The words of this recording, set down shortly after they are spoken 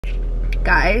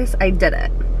Guys, I did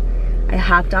it. I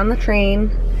hopped on the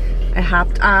train. I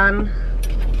hopped on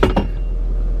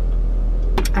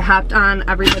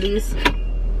everybody's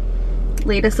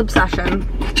latest obsession,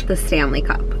 the Stanley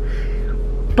cup.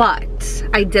 But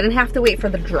I didn't have to wait for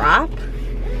the drop.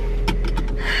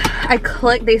 I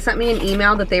clicked, they sent me an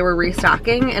email that they were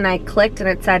restocking, and I clicked and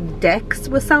it said Dick's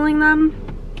was selling them.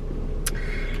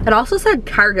 It also said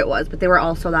Target was, but they were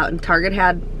all sold out, and Target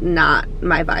had not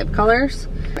my vibe colors.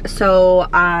 So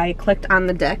I clicked on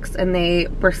the Dick's and they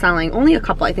were selling only a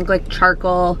couple, I think like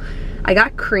charcoal. I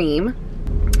got cream.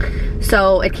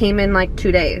 So it came in like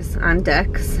 2 days on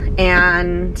Dick's,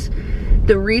 and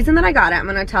the reason that I got it, I'm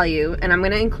gonna tell you, and I'm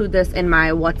gonna include this in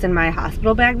my what's in my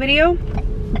hospital bag video.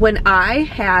 When I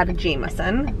had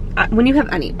Jameson, when you have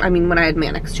any, I mean when I had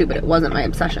Mannix too, but it wasn't my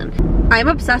obsession. I'm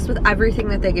obsessed with everything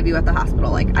that they give you at the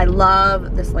hospital. Like I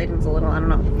love, this lighting's a little, I don't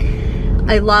know.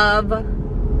 I love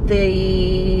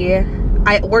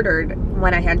I ordered,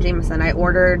 when I had Jameson, I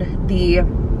ordered the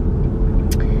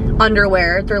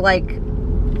underwear. They're like,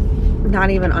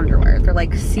 not even underwear. They're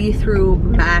like see-through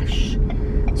mesh,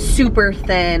 super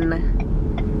thin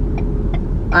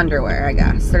underwear, I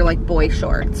guess. They're like boy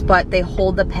shorts, but they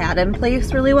hold the pad in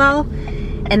place really well.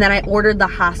 And then I ordered the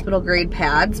hospital grade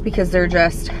pads because they're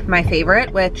just my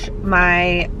favorite, which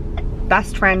my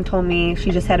best friend told me,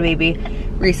 she just had a baby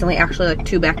recently, actually like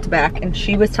 2 back to back, and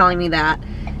she was telling me that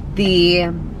the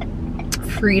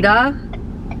Frida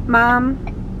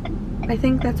mom, I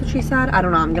think that's what she said. I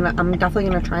don't know, I'm definitely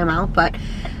gonna try them out, but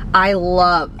I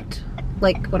loved,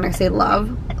 like when I say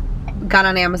love, got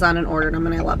on Amazon and ordered them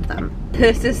and I loved them.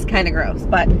 This is kind of gross,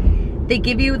 but they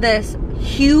give you this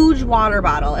huge water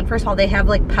bottle, and first of all, they have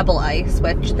like Pebble ice,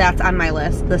 which that's on my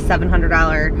list, the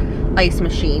 $700 ice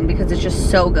machine, because it's just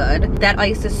so good. That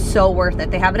ice is so worth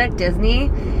it. They have it at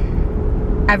Disney.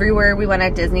 Everywhere we went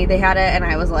at Disney, they had it, and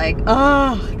I was like,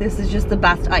 oh, this is just the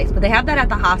best ice. But they have that at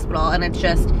the hospital, and it's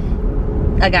just,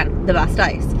 again, the best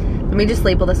ice. Let me just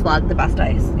label this vlog the best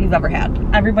ice you've ever had.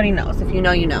 Everybody knows. If you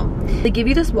know, you know. They give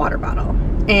you this water bottle,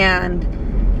 and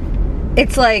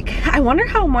it's like, I wonder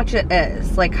how much it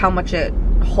is, like how much it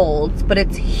holds, but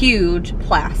it's huge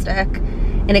plastic,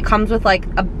 and it comes with like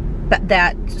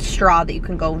that straw that you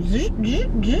can go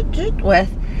with,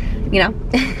 you know.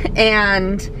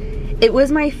 And it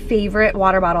was my favorite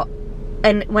water bottle.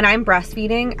 And when I'm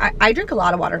breastfeeding, I drink a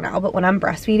lot of water now, but when I'm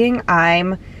breastfeeding,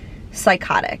 I'm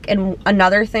psychotic. And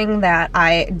another thing that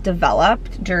I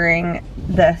developed during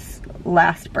this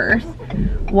last birth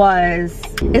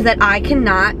is that I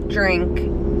cannot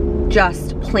drink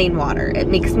just plain water. It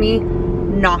makes me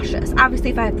nauseous.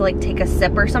 Obviously if I have to like take a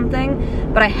sip or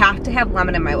something, but I have to have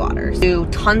lemon in my water. So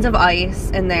tons of ice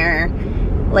in there,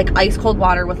 like ice cold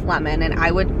water with lemon, and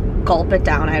I would gulp it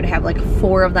down. I would have like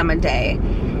 4 of them a day,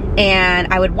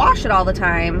 and I would wash it all the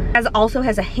time. It also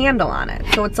has a handle on it,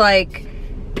 so it's like,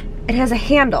 it has a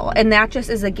handle, and that just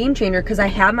is a game changer because I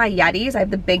have my Yetis. I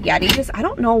have the big Yetis. I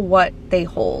don't know what they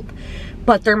hold,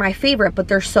 but they're my favorite, but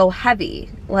they're so heavy.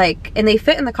 Like, and they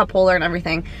fit in the cup holder and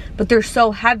everything, but they're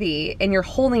so heavy, and you're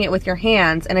holding it with your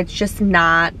hands, and it's just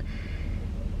not,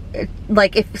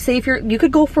 like, if you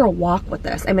could go for a walk with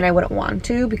this. I mean, I wouldn't want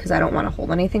to because I don't want to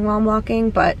hold anything while I'm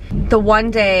walking, but the one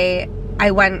day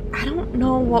I went, I don't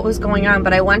know what was going on,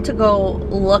 but I went to go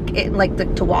look at, like,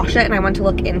 to wash it, and I went to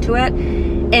look into it,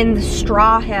 and the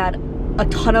straw had a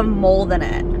ton of mold in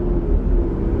it.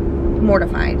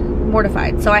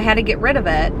 Mortified. So I had to get rid of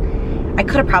it. I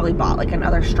could have probably bought like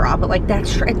another straw, but like that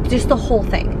straw, just the whole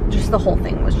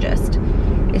thing was just,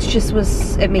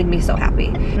 it made me so happy.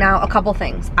 Now, a couple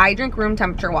things. I drink room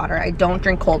temperature water. I don't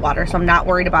drink cold water, so I'm not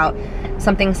worried about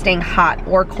something staying hot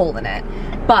or cold in it.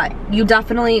 But you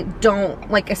definitely don't,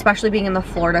 like, especially being in the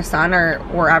Florida sun or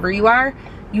wherever you are,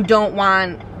 you don't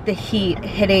want the heat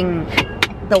hitting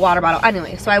the water bottle.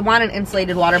 Anyway, so I want an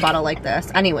insulated water bottle like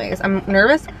this. Anyways, I'm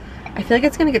nervous. I feel like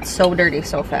it's gonna get so dirty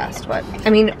so fast, but I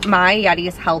mean, my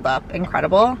Yetis held up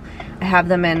incredible. I have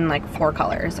them in like 4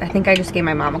 colors. I think I just gave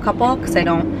my mom a couple because I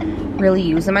don't really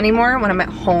use them anymore. When I'm at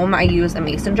home, I use a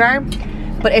mason jar,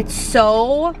 but it's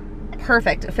so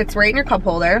perfect. It fits right in your cup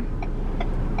holder.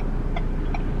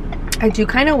 I do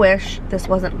kind of wish this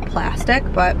wasn't plastic,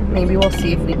 but maybe we'll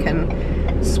see if we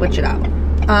can switch it out.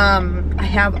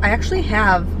 I actually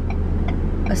have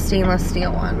a stainless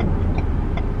steel one.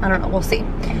 I don't know, we'll see.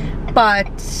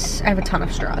 But I have a ton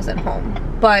of straws at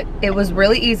home. But it was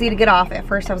really easy to get off. At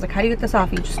first I was like, how do you get this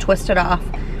off? You just twist it off.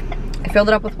 I filled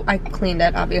it up with, I cleaned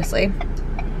it, obviously.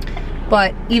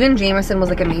 But even Jameson was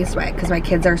like amazed by it because my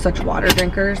kids are such water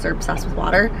drinkers. They're obsessed with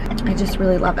water. I just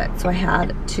really love it. So I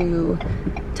had to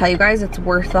tell you guys it's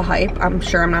worth the hype. I'm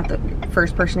sure I'm not the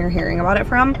first person you're hearing about it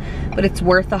from, but it's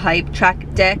worth the hype. Check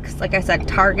Dick's. Like I said,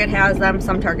 Target has them.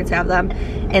 Some Targets have them.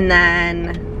 And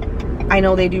then I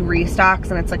know they do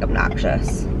restocks and it's like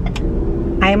obnoxious.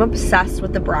 I am obsessed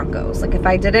with the Broncos. Like if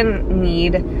I didn't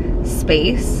need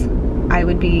space, I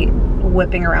would be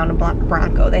whipping around a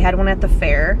Bronco. They had one at the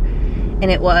fair and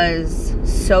it was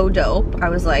so dope. I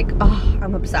was like, oh,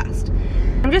 I'm obsessed.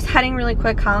 I'm just heading really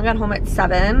quick. Colin got home at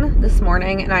 7 this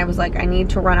morning and I was like, I need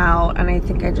to run out, and I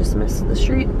think I just missed the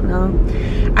street. No.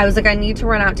 I was like, I need to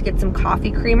run out to get some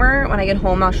coffee creamer. When I get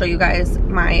home, I'll show you guys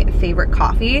my favorite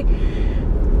coffee.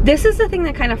 This is the thing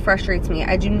that kind of frustrates me.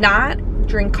 I do not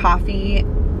drink coffee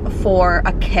for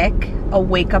a kick, a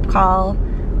wake-up call,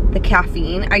 the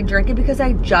caffeine. I drink it because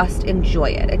I just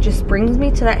enjoy it. It just brings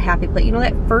me to that happy place. You know,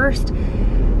 that first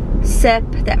sip,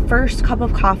 that first cup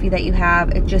of coffee that you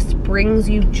have, it just brings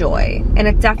you joy. And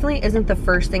it definitely isn't the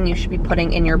first thing you should be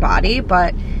putting in your body,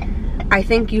 but I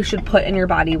think you should put in your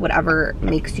body whatever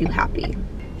makes you happy.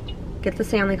 Get the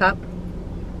Stanley cup.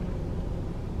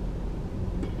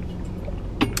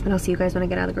 And I'll see you guys when I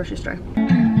get out of the grocery store.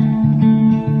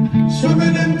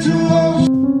 Swimming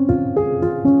into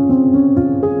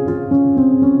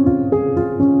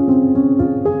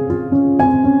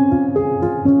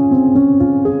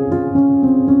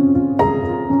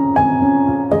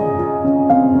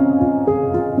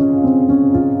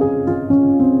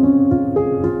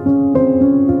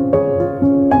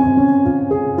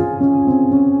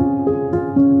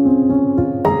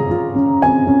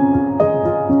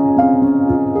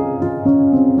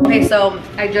so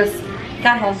I just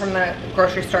got home from the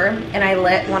grocery store and I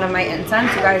lit one of my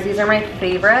incense. You guys, these are my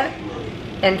favorite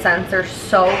incense. They're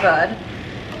so good.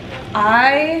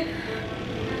 I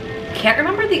can't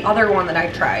remember the other one that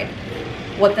I tried,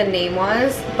 what the name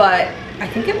was, but I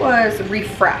think it was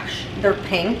Refresh. They're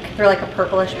pink. They're like a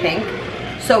purplish pink.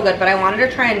 So good, but I wanted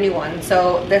to try a new one.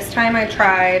 So this time I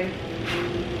tried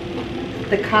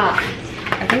the Calm.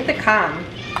 I think the Calm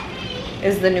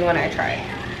is the new one I tried.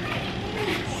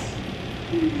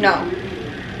 No,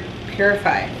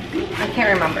 Purify. I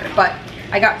can't remember, but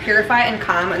I got Purify and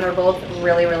Calm and they're both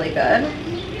really, really good.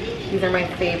 These are my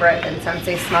favorite incense.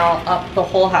 They smell up the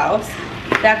whole house.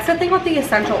 That's the thing with the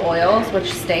essential oils,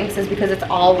 which stinks, is because it's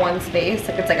all one space.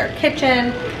 Like it's like our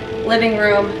kitchen, living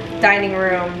room, dining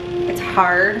room. It's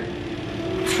hard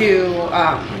to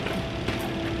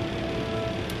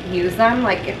use them.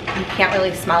 Like you can't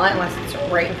really smell it unless it's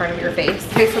right in front of your face.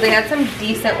 Okay, so they had some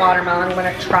decent watermelon. I'm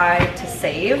gonna try to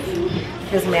save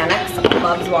because Mannix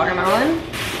loves watermelon.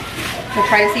 So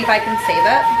try to see if I can save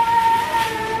it.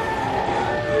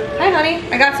 Hi honey,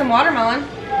 I got some watermelon.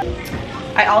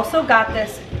 I also got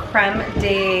this creme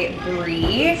de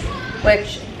brie,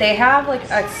 which they have like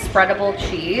a spreadable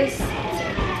cheese.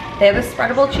 They have a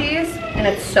spreadable cheese and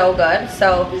it's so good.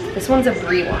 So this one's a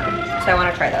brie one, so I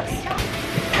wanna try this.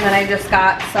 And then I just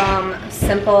got some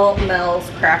Simple Mills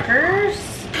crackers.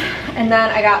 And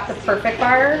then I got the Perfect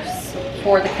bars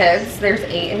for the kids. There's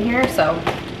 8 in here, so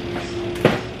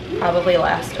probably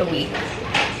last a week.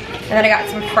 And then I got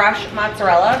some fresh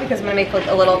mozzarella because I'm gonna make like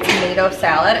a little tomato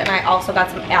salad. And I also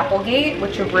got some Applegate,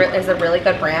 which is a really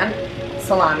good brand,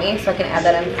 salami. So I can add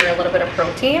that in for a little bit of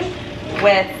protein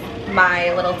with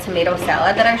my little tomato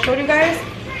salad that I showed you guys.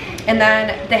 And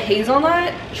then the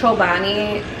hazelnut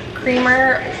Chobani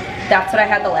creamer, that's what I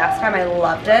had the last time. I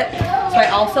loved it. So I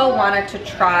also wanted to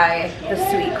try the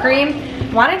sweet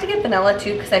cream. Wanted to get vanilla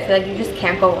too because I feel like you just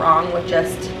can't go wrong with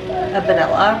just a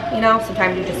vanilla, you know?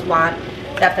 Sometimes you just want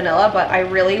that vanilla, but I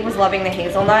really was loving the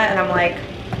hazelnut and I'm like,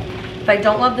 if I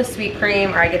don't love the sweet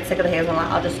cream or I get sick of the hazelnut,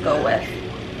 I'll just go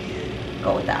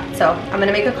with that. So I'm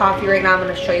gonna make a coffee right now. I'm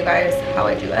gonna show you guys how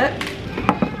I do it.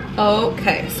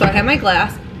 Okay, so I have my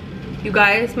glass. You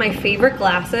guys, my favorite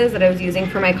glasses that I was using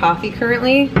for my coffee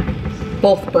currently,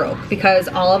 both broke because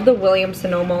all of the Williams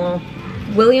Sonoma,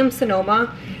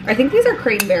 I think these are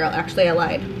Crate and Barrel, actually I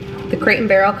lied. The Crate and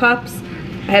Barrel cups,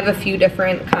 I have a few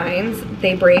different kinds.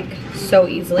 They break so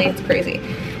easily, it's crazy.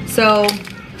 So,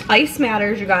 ice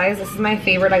matters, you guys. This is my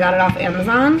favorite, I got it off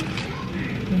Amazon.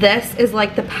 This is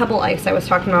like the pebble ice I was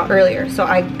talking about earlier. So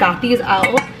I got these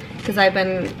out because I've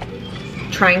been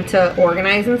trying to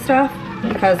organize and stuff,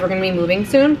 because we're gonna be moving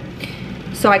soon.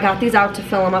 So I got these out to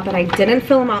fill them up and I didn't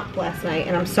fill them up last night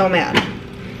and I'm so mad.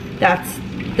 That's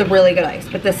the really good ice,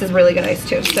 but this is really good ice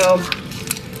too. So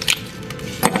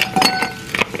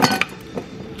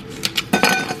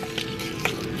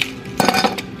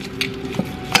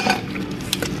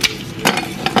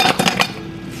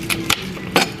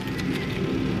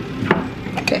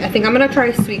think I'm gonna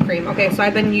try sweet cream. Okay, so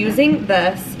I've been using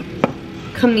this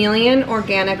Chameleon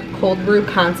Organic Cold Brew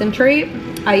Concentrate.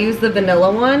 I use the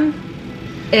vanilla one.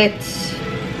 It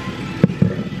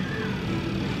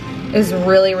is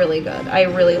really, really good. I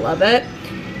really love it.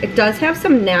 It does have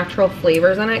some natural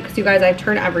flavors in it because you guys, I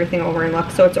turned everything over and look.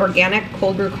 So it's organic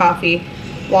cold brew coffee,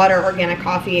 water, organic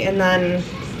coffee, and then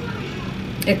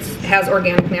it has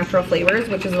organic natural flavors,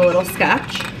 which is a little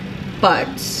sketch,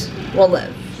 but will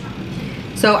live.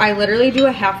 So I literally do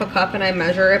a half a cup and I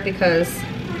measure it because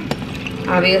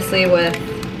obviously with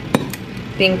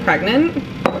being pregnant,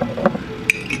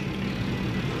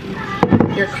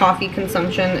 your coffee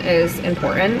consumption is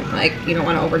important. Like, you don't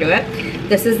want to overdo it.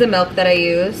 This is the milk that I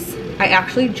use. I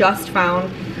actually just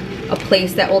found a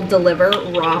place that will deliver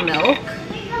raw milk,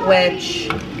 which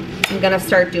I'm gonna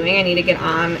start doing. I need to get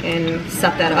on and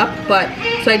set that up. But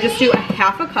so I just do a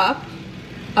half a cup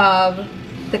of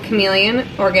the Chameleon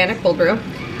Organic Cold Brew,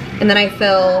 and then I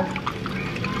fill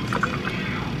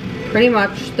pretty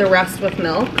much the rest with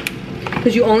milk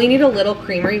because you only need a little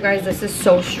creamer. You guys, this is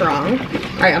so strong.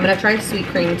 All right, I'm gonna try sweet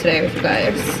cream today with you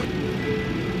guys.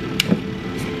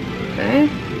 Okay.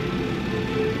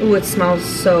 Ooh, it smells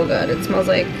so good. It smells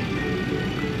like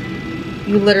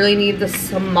you literally need the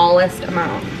smallest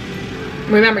amount.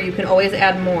 Remember, you can always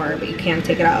add more, but you can't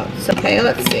take it out. So, okay,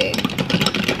 let's see.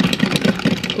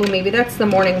 Ooh, maybe that's the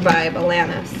morning vibe,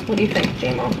 Alanis. What do you think,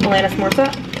 JMO? Alanis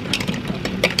Morissette?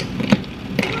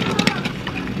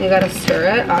 You gotta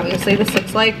stir it. Obviously, this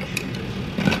looks like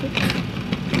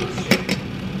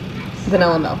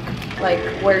vanilla milk. Like,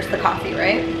 where's the coffee,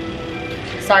 right?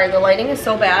 Sorry, the lighting is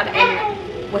so bad,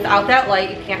 and without that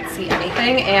light, you can't see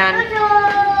anything. And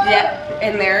yeah,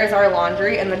 and there is our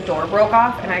laundry, and the door broke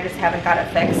off, and I just haven't got it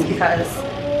fixed because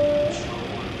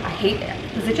I hate it.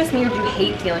 Is it just me, or do you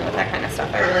hate dealing with that kind of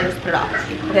stuff? I really just put it off.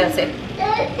 Okay, let's see.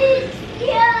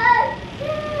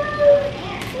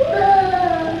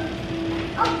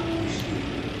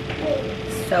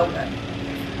 So good.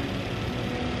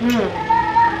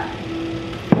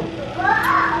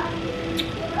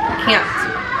 I can't.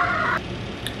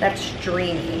 That's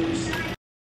dreamy.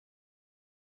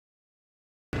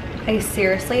 I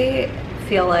seriously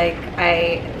feel like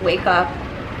I wake up,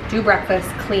 do breakfast,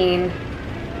 clean,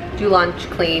 do lunch,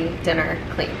 clean, dinner,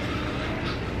 clean.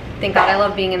 Thank God I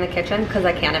love being in the kitchen because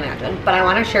I can't imagine. But I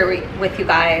want to share with you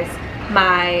guys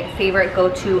my favorite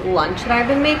go-to lunch that I've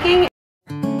been making.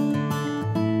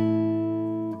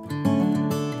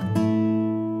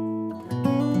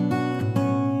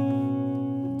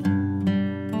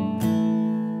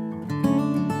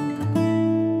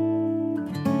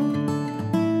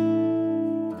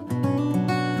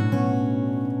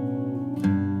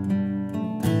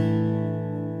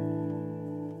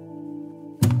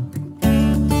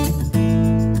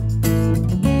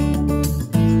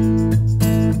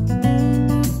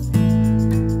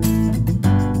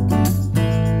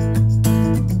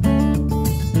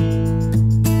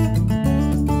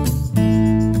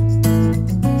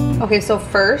 Okay, so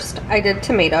first I did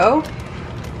tomato,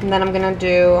 and then I'm gonna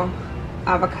do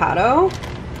avocado,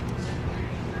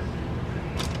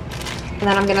 and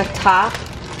then I'm gonna top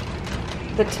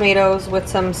the tomatoes with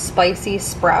some spicy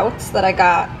sprouts that I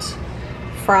got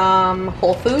from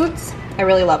Whole Foods. I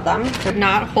really love them. Did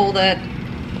not hold it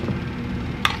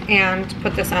and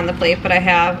put this on the plate, but I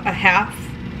have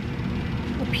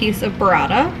a piece of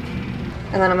burrata,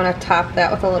 and then I'm gonna top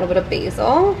that with a little bit of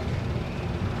basil.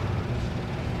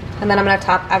 And then I'm gonna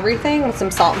top everything with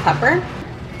some salt and pepper.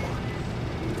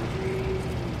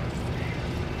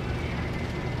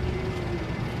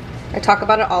 I talk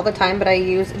about it all the time, but I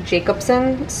use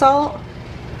Jacobsen salt.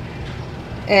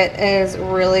 It is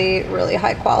really, really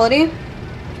high quality.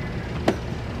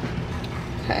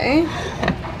 Okay.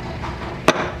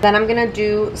 Then I'm gonna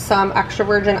do some extra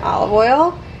virgin olive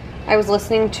oil. I was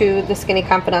listening to The Skinny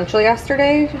Confidential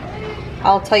yesterday.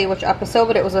 I'll tell you which episode,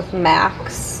 but it was with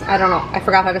Max. I don't know, I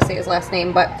forgot how to say his last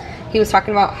name, but he was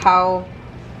talking about how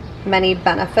many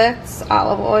benefits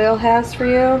olive oil has for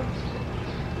you.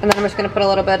 And then I'm just gonna put a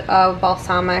little bit of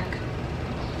balsamic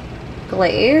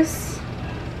glaze.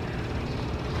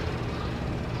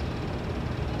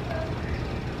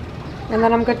 And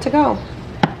then I'm good to go.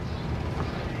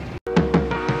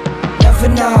 Never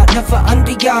not, never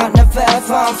under yard, never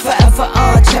ever, I'm forever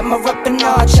on. Check my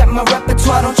repertoire, check my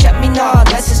repertoire, don't check me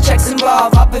not. Less is checks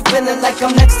involved, I've been feeling like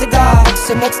I'm next to God.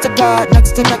 Next to God,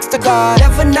 next to God.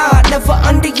 Never not, never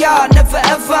under yard, never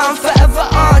ever, I'm forever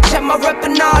on. Check my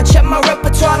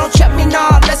repertoire, don't check me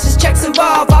not. Less is checks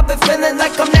involved, I've been feeling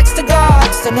like I'm next to God.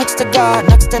 Next to God,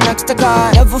 next to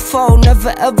God. Never fold,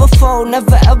 never ever fold,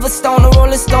 never ever stone a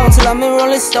rolling stone till I'm in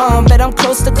Rolling Stone. Bet I'm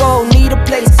close to gold, need a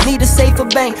place, need a safer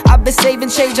bank. I've been saving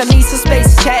change, I need some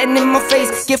space. Chatting in my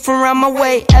face, get from around my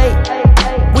way,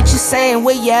 ayy. What you saying,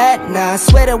 where you at now? I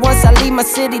swear that once I leave my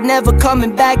city, never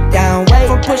coming back down. Wait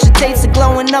from pushing tapes to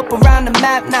glowing up around the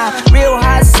map now. Real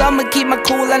hot summer, keep my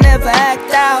cool, I never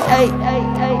act out. Hey,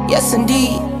 yes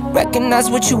indeed, recognize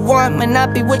what you want may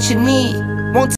not be what you need.